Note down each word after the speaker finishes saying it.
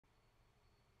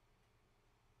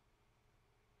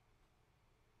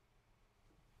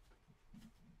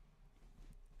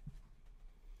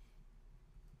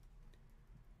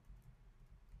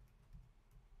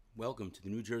Welcome to the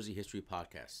New Jersey History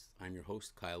Podcast. I'm your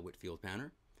host, Kyle Whitfield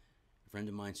Banner. A friend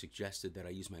of mine suggested that I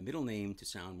use my middle name to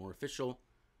sound more official.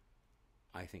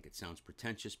 I think it sounds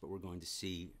pretentious, but we're going to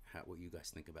see what you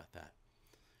guys think about that.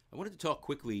 I wanted to talk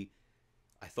quickly.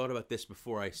 I thought about this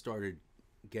before I started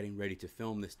getting ready to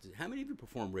film this. How many of you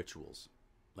perform rituals?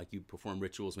 Like you perform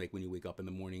rituals like when you wake up in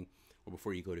the morning or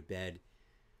before you go to bed?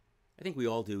 I think we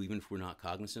all do, even if we're not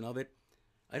cognizant of it.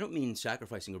 I don't mean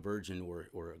sacrificing a virgin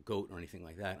or a goat or anything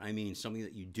like that. I mean something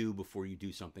that you do before you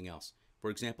do something else. For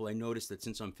example, I noticed that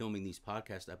since I'm filming these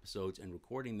podcast episodes and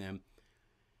recording them,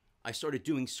 I started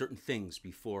doing certain things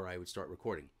before I would start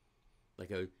recording.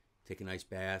 Like I would take a nice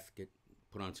bath,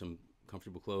 put on some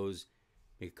comfortable clothes,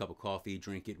 make a cup of coffee,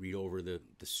 drink it, read over the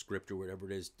script or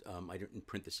whatever it is. I didn't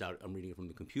print this out. I'm reading it from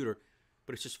the computer.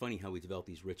 But it's just funny how we develop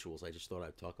these rituals. I just thought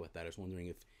I'd talk about that. I was wondering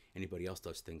if anybody else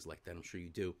does things like that. I'm sure you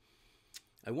do.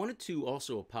 I wanted to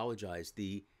also apologize.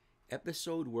 The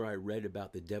episode where I read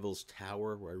about the Devil's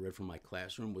Tower, where I read from my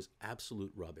classroom, was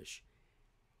absolute rubbish.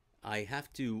 I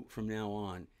have to, from now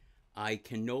on, I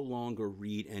can no longer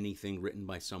read anything written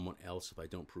by someone else if I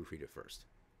don't proofread it first,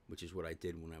 which is what I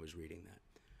did when I was reading that.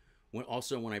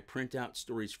 When I print out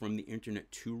stories from the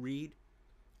internet to read,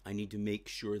 I need to make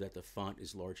sure that the font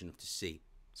is large enough to see,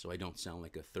 so I don't sound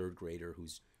like a third grader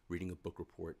who's reading a book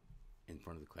report in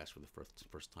front of the class for the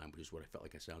first time, which is what I felt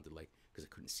like I sounded like because I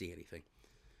couldn't see anything.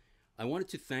 I wanted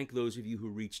to thank those of you who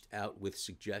reached out with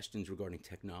suggestions regarding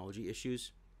technology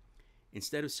issues.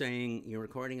 Instead of saying your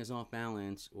recording is off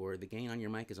balance or the gain on your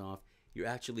mic is off, you're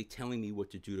actually telling me what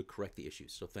to do to correct the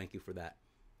issues. So thank you for that.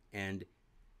 And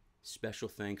special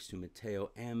thanks to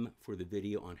Mateo M. for the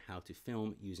video on how to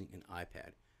film using an iPad.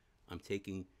 I'm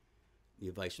taking the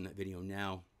advice from that video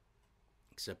now,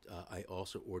 except I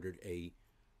also ordered an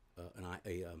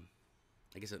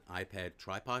iPad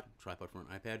tripod for an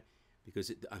iPad,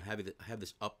 because I have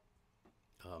this up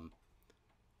on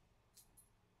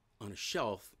a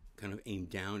shelf, kind of aimed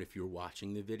down if you're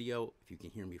watching the video. If you can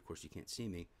hear me, of course you can't see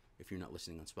me if you're not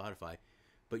listening on Spotify,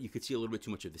 but you could see a little bit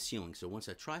too much of the ceiling. So once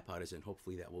that tripod is in,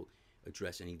 hopefully that will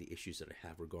address any of the issues that I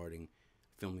have regarding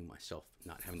filming myself,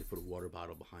 not having to put a water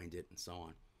bottle behind it and so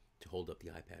on to hold up the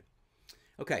iPad.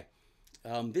 Okay.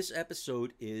 This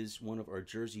episode is one of our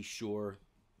Jersey Shore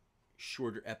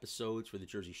shorter episodes for the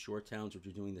Jersey Shore towns, which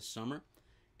we're doing this summer.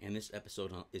 And this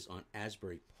episode is on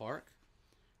Asbury Park.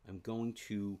 I'm going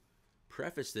to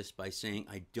preface this by saying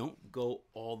I don't go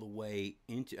all the way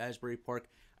into Asbury Park.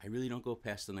 I really don't go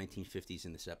past the 1950s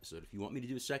in this episode. If you want me to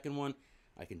do a second one,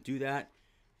 I can do that.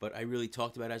 But I really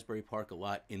talked about Asbury Park a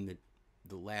lot in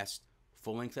the last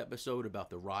full-length episode about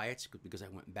the riots, because I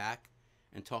went back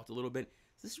and talked a little bit.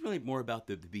 This is really more about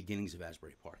the beginnings of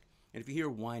Asbury Park. And if you hear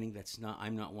whining,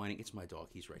 I'm not whining. It's my dog.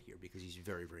 He's right here because he's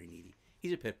very, very needy.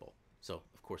 He's a pit bull, so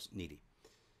of course needy.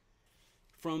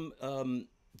 From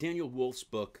Daniel Wolfe's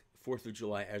book, 4th of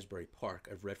July, Asbury Park.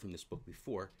 I've read from this book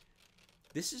before.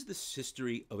 This is the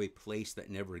history of a place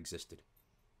that never existed.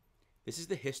 This is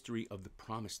the history of the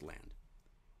Promised Land.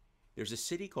 There's a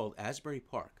city called Asbury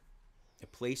Park, a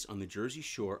place on the Jersey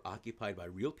Shore occupied by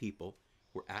real people,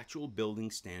 where actual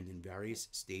buildings stand in various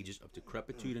stages of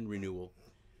decrepitude and renewal,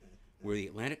 where the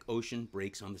Atlantic Ocean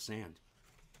breaks on the sand.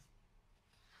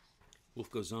 Wolfe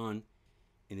goes on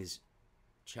in his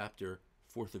chapter,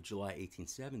 4th of July,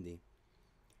 1870,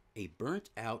 a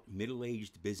burnt-out,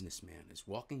 middle-aged businessman is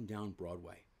walking down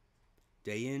Broadway.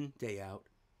 Day in, day out,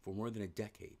 for more than a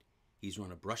decade, he's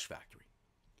run a brush factory.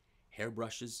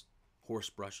 Hairbrushes, horse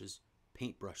brushes,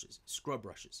 paint brushes, scrub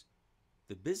brushes.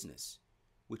 The business,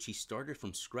 which he started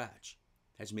from scratch,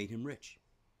 has made him rich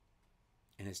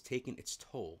and has taken its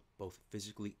toll both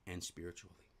physically and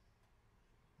spiritually.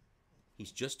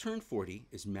 He's just turned 40,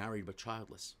 is married but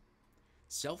childless.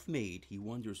 Self-made, he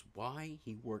wonders why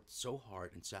he worked so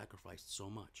hard and sacrificed so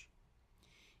much.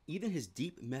 Even his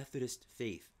deep Methodist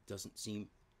faith doesn't seem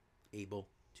able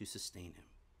to sustain him.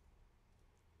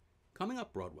 Coming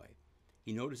up Broadway,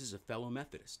 he notices a fellow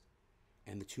Methodist,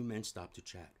 and the two men stop to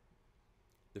chat.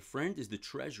 The friend is the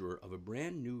treasurer of a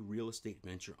brand new real estate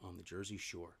venture on the Jersey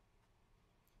Shore.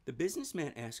 The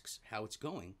businessman asks how it's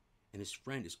going, and his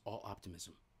friend is all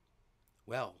optimism.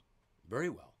 Well, very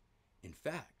well. In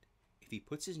fact, if he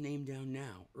puts his name down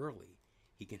now, early,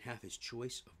 he can have his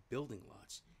choice of building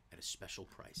lots at a special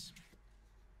price.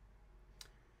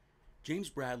 James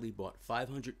Bradley bought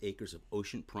 500 acres of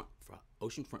oceanfront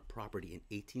property in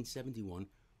 1871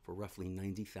 for roughly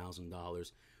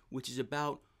 $90,000, which is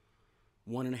about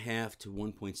 $1.5 to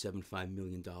 $1.75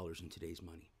 million in today's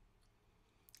money.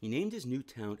 He named his new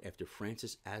town after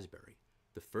Francis Asbury,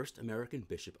 the first American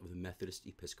bishop of the Methodist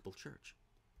Episcopal Church.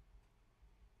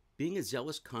 Being a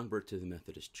zealous convert to the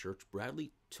Methodist Church,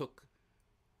 Bradley took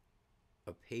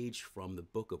a page from the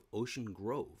book of Ocean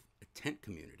Grove, a tent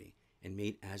community, and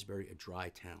made Asbury a dry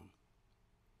town.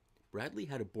 Bradley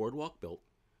had a boardwalk built,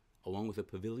 along with a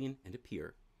pavilion and a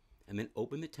pier, and then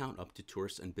opened the town up to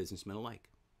tourists and businessmen alike.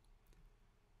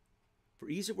 For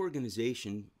ease of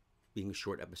organization, being a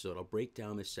short episode, I'll break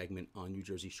down this segment on New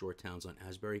Jersey shore towns on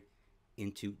Asbury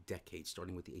into decades,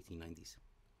 starting with the 1890s.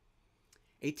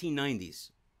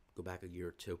 1890s, go back a year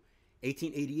or two.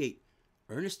 1888,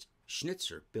 Ernest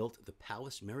Schnitzer built the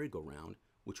Palace Merry-Go-Round,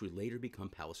 which would later become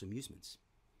Palace Amusements.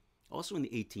 Also in the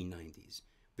 1890s,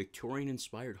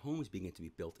 Victorian-inspired homes began to be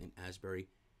built in Asbury,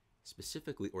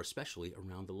 specifically or especially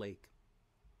around the lake.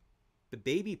 The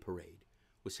Baby Parade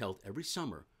was held every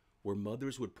summer, where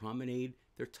mothers would promenade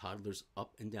their toddlers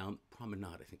up and down,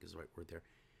 promenade I think is the right word there,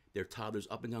 their toddlers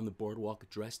up and down the boardwalk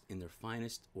dressed in their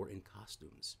finest or in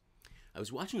costumes. I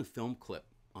was watching a film clip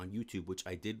on YouTube, which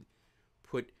I did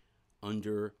put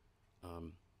under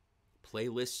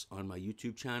playlists on my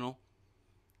YouTube channel.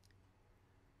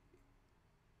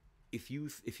 If you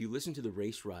listen to the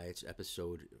Race Riots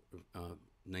episode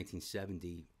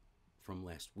 1970 from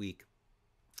last week,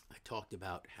 I talked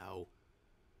about how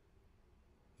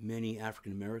many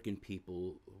African American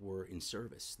people were in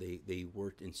service. They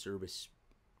worked in service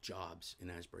jobs in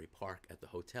Asbury Park at the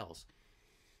hotels.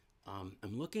 I'm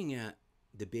looking at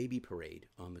the Baby Parade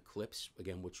on the clips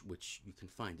again, which you can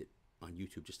find it on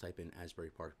YouTube. Just type in Asbury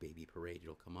Park Baby Parade;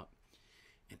 it'll come up.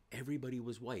 And everybody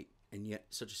was white, and yet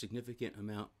such a significant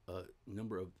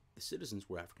number of the citizens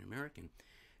were African American.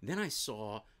 Then I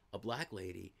saw a black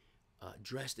lady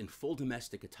dressed in full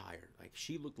domestic attire. Like,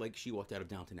 she looked like she walked out of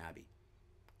Downton Abbey.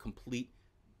 Complete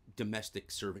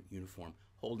domestic servant uniform,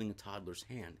 holding a toddler's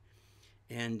hand.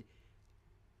 And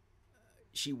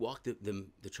she walked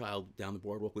the child down the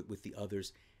boardwalk with the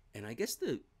others. And I guess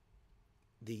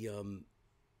the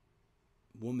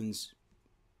woman's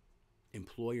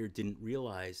employer didn't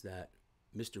realize that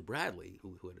Mr. Bradley,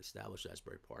 who had established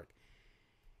Asbury Park,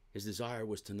 his desire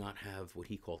was to not have what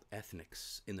he called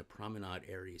ethnics in the promenade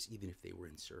areas, even if they were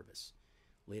in service.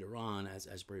 Later on, as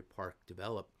Asbury Park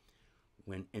developed,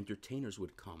 when entertainers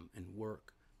would come and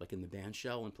work, like in the band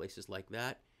shell and places like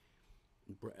that,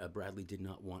 Bradley did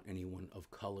not want anyone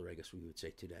of color, I guess we would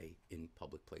say today, in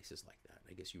public places like that.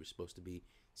 I guess you were supposed to be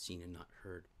seen and not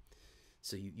heard.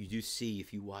 So you do see,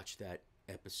 if you watch that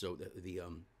episode, that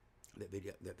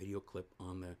video clip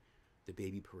on the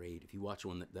Baby Parade, if you watch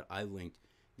one that I linked,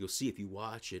 you'll see, if you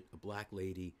watch it, a black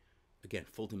lady, again,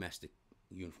 full domestic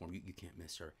uniform, you can't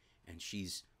miss her, and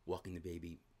she's walking the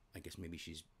baby. I guess maybe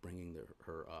she's bringing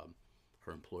her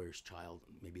employer's child.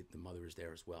 Maybe the mother is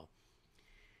there as well.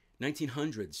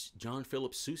 1900s, John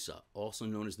Philip Sousa, also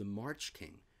known as the March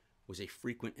King, was a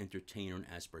frequent entertainer in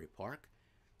Asbury Park.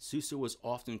 Sousa was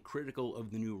often critical of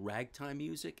the new ragtime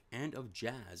music and of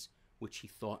jazz, which he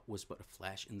thought was but a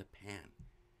flash in the pan.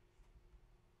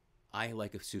 I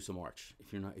like a Sousa march.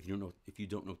 If you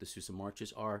don't know what the Sousa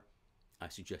marches are, I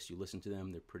suggest you listen to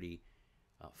them. They're pretty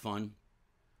fun.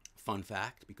 Fun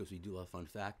fact, because we do love fun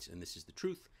facts, and this is the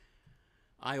truth,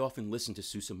 I often listen to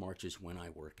Sousa marches when I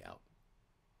work out.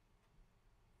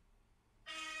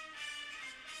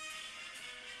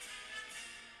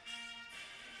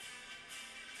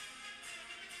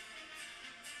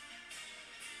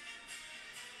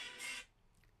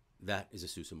 That is a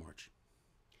Sousa march.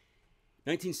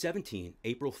 1917,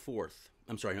 April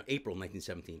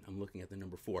 1917. I'm looking at the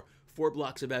number 4. 4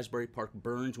 blocks of Asbury Park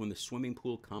burned when the swimming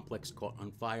pool complex caught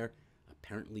on fire,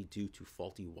 apparently due to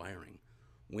faulty wiring.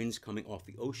 Winds coming off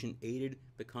the ocean aided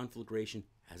the conflagration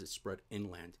as it spread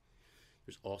inland.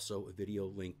 There's also a video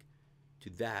link to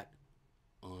that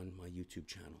on my YouTube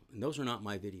channel. And those are not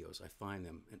my videos. I find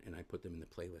them and I put them in the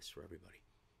playlist for everybody.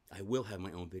 I will have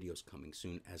my own videos coming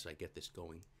soon as I get this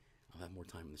going. I'll have more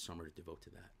time in the summer to devote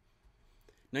to that.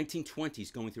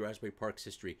 1920s, going through Asbury Park's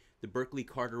history, the Berkeley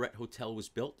Carteret Hotel was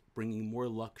built, bringing more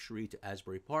luxury to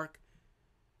Asbury Park.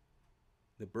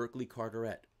 The Berkeley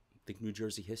Carteret, think New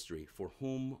Jersey history. For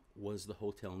whom was the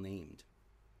hotel named?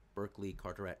 Berkeley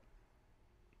Carteret.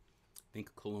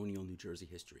 Think colonial New Jersey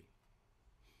history.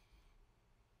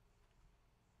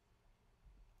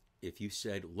 If you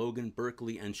said Logan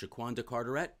Berkeley and Shaquanda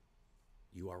Carteret,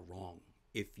 you are wrong.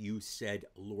 If you said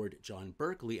Lord John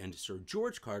Berkeley and Sir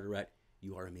George Carteret,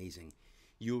 you are amazing.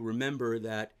 You'll remember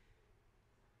that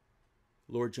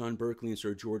Lord John Berkeley and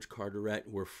Sir George Carteret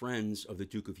were friends of the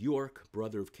Duke of York,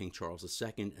 brother of King Charles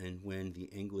II, and when the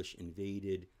English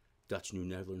invaded Dutch New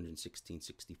Netherland in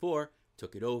 1664,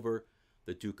 took it over,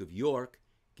 the Duke of York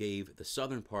gave the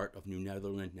southern part of New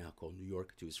Netherland, now called New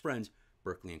York, to his friends,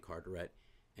 Berkeley and Carteret,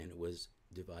 and it was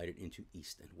divided into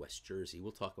East and West Jersey.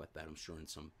 We'll talk about that, I'm sure, in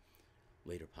some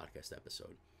later podcast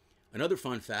episode. Another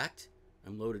fun fact,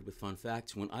 I'm loaded with fun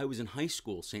facts. When I was in high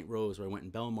school, St. Rose, where I went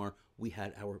in Belmar, we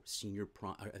had our senior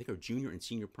prom, I think our junior and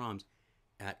senior proms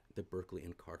at the Berkeley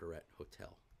and Carteret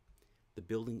Hotel. The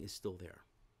building is still there.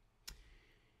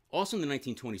 Also in the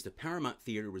 1920s, the Paramount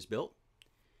Theater was built.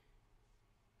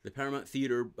 The Paramount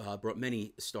Theater brought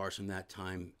many stars from that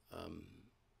time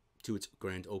to its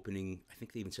grand opening. I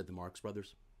think they even said the Marx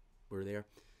Brothers were there.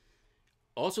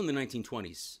 Also in the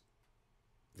 1920s,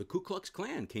 the Ku Klux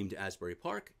Klan came to Asbury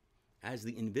Park. As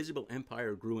the Invisible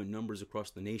Empire grew in numbers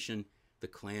across the nation, the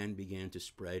Klan began to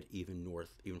spread even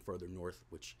further north,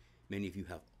 which many of you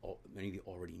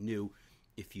already knew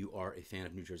if you are a fan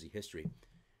of New Jersey history.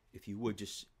 If you would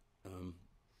just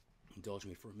indulge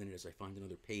me for a minute as I find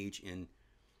another page in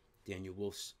Daniel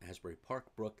Wolfe's Asbury Park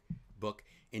book.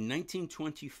 In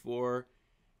 1924,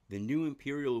 the new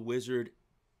imperial wizard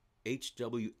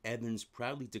H.W. Evans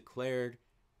proudly declared,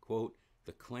 quote,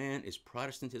 "The Klan is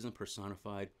Protestantism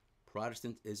personified.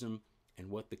 Protestantism and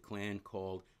what the Klan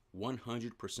called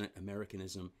 100%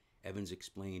 Americanism," Evans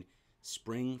explained,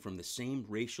 "spring from the same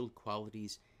racial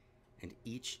qualities, and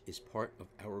each is part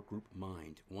of our group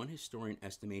mind." One historian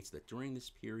estimates that during this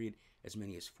period, as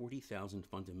many as 40,000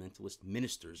 fundamentalist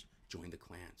ministers joined the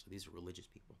Klan. So these are religious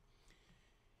people.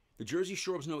 The Jersey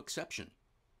Shore was no exception.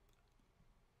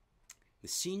 The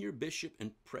senior bishop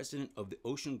and president of the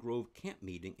Ocean Grove camp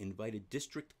meeting invited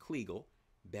District Kleagle,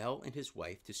 Bell, and his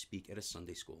wife to speak at a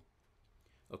Sunday school.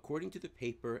 According to the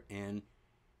paper, an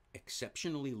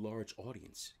exceptionally large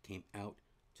audience came out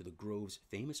to the Grove's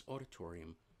famous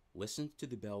auditorium, listened to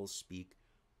the Bells speak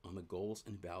on the goals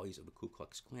and values of the Ku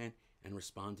Klux Klan, and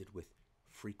responded with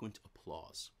frequent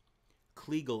applause.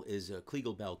 Kleagle is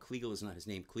Kleagle Bell. Kleagle is not his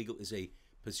name. Kleagle is a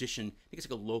position, I think it's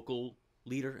like a local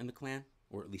leader in the Klan,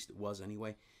 or at least it was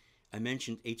anyway. I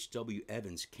mentioned H.W.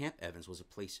 Evans. Camp Evans was a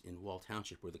place in Wall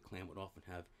Township where the Klan would often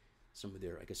have some of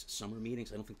their, I guess, summer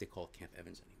meetings. I don't think they call it Camp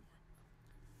Evans anymore.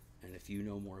 And if you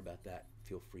know more about that,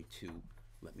 feel free to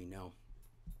let me know.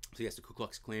 So yes, the Ku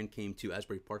Klux Klan came to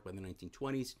Asbury Park by the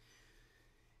 1920s.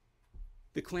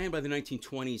 The Klan by the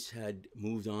 1920s had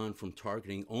moved on from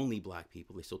targeting only black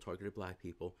people. They still targeted black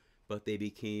people, but they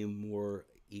became more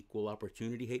equal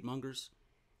opportunity hate mongers.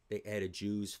 They added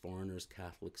Jews, foreigners,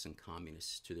 Catholics, and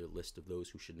communists to their list of those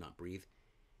who should not breathe.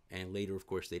 And later, of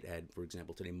course, they'd add, for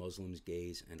example, today, Muslims,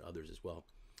 gays, and others as well.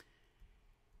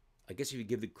 I guess if you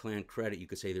give the Klan credit, you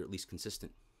could say they're at least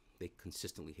consistent. They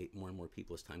consistently hate more and more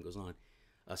people as time goes on.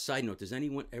 Side note, does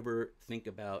anyone ever think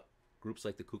about groups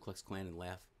like the Ku Klux Klan and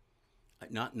laugh?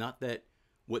 Not that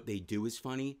what they do is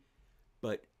funny,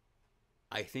 but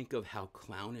I think of how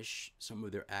clownish some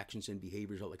of their actions and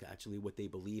behaviors are, like actually what they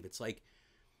believe. It's like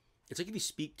if you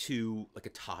speak to like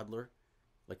a toddler,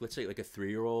 like let's say like a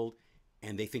 3-year-old,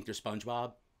 and they think they're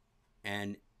SpongeBob,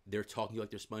 and they're talking to you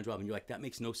like they're SpongeBob, and you're like, that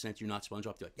makes no sense, you're not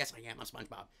SpongeBob. They're like, yes, I am, I'm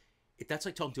SpongeBob. That's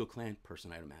like talking to a Klan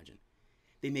person, I'd imagine.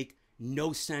 They make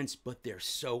no sense, but they're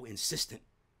so insistent.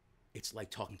 It's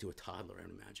like talking to a toddler, I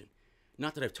would imagine.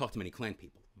 Not that I've talked to many Klan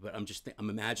people, but I'm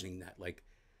imagining that, like,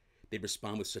 they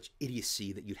respond with such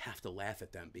idiocy that you'd have to laugh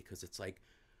at them, because it's like,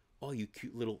 oh, you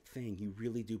cute little thing, you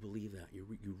really do believe that.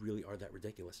 You really are that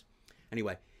ridiculous.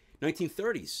 Anyway,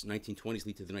 1930s, 1920s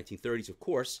lead to the 1930s, of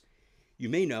course. You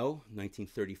may know,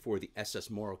 1934, the SS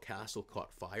Morro Castle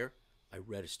caught fire. I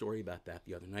read a story about that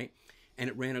the other night. And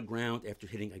it ran aground after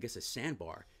hitting, I guess, a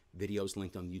sandbar. Videos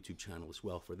linked on the YouTube channel as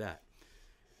well for that.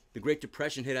 The Great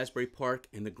Depression hit Asbury Park,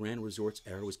 and the Grand Resorts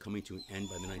era was coming to an end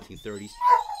by the 1930s.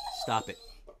 Stop it.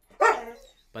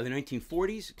 By the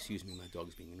 1940s, excuse me, my dog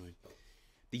is being annoying.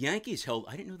 The Yankees held,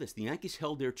 I didn't know this, the Yankees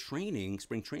held their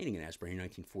spring training in Asbury in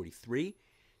 1943.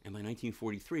 And by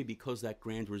 1943, because that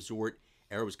Grand Resort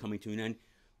era was coming to an end,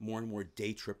 more and more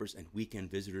day trippers and weekend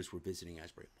visitors were visiting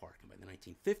Asbury Park. And by the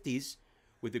 1950s,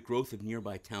 with the growth of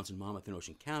nearby towns in Monmouth and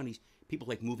Ocean counties, people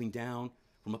like moving down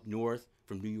from up north,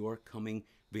 from New York, coming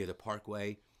via the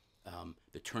Parkway,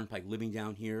 the Turnpike, living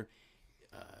down here.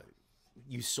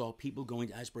 You saw people going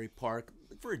to Asbury Park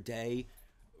for a day,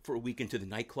 for a weekend, to the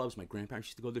nightclubs. My grandparents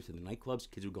used to go there to the nightclubs.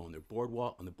 Kids would go on the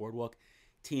boardwalk.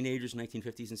 Teenagers,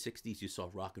 1950s and 60s, you saw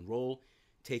rock and roll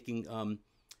taking,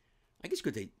 I guess you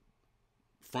could say,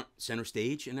 front center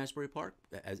stage in Asbury Park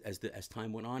as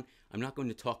time went on. I'm not going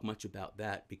to talk much about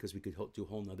that because we could do a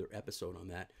whole nother episode on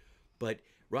that. But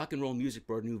rock and roll music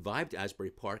brought a new vibe to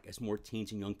Asbury Park as more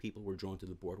teens and young people were drawn to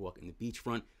the boardwalk and the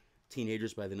beachfront.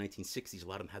 Teenagers by the 1960s, a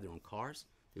lot of them had their own cars.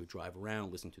 They would drive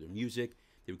around, listen to their music.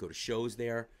 They would go to shows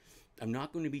there. I'm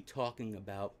not going to be talking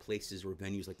about places or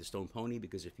venues like the Stone Pony,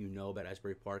 because if you know about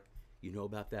Asbury Park, you know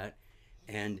about that.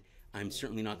 And I'm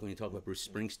certainly not going to talk about Bruce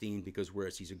Springsteen because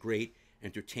whereas he's a great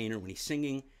entertainer when he's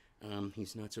singing,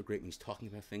 he's not so great when he's talking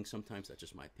about things sometimes. That's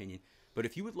just my opinion. But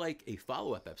if you would like a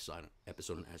follow-up episode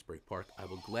on Asbury Park, I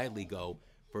will gladly go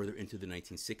further into the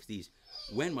 1960s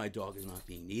when my dog is not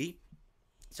being needy.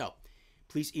 So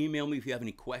please email me if you have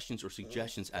any questions or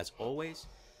suggestions. As always,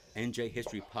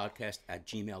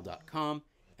 njhistorypodcast@gmail.com,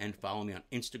 and follow me on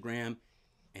Instagram,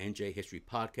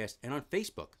 njhistorypodcast, and on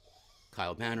Facebook,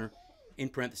 Kyle Banner, in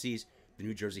parentheses, the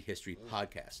New Jersey History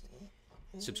Podcast.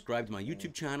 Subscribe to my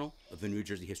YouTube channel of the New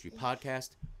Jersey History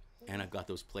Podcast, and I've got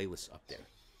those playlists up there.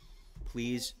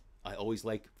 Please, I always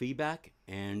like feedback,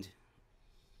 and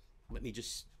let me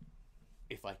just,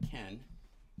 if I can,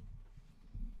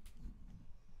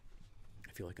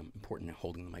 I feel like I'm important at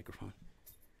holding the microphone.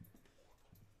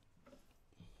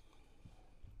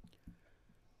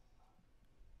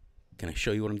 Can I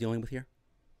show you what I'm dealing with here?